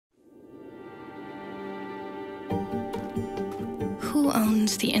Who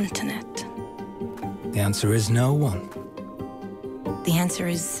owns the internet? The answer is no one. The answer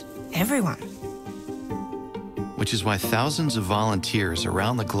is everyone. Which is why thousands of volunteers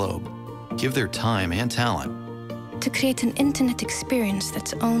around the globe give their time and talent To create an internet experience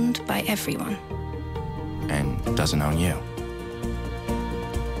that's owned by everyone. And doesn't own you.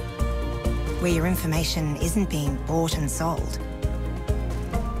 Where your information isn't being bought and sold.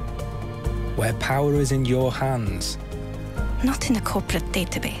 Where power is in your hands. Not in a corporate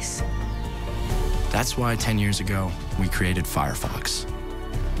database. That's why 10 years ago, we created Firefox.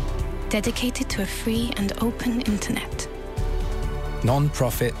 Dedicated to a free and open internet.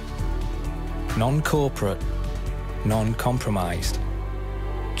 Non-profit, non-corporate, non-compromised.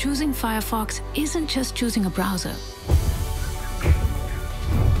 Choosing Firefox isn't just choosing a browser.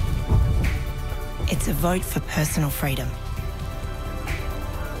 It's a vote for personal freedom.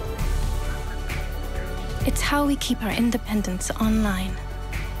 It's how we keep our independence online.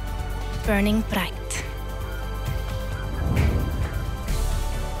 Burning bright.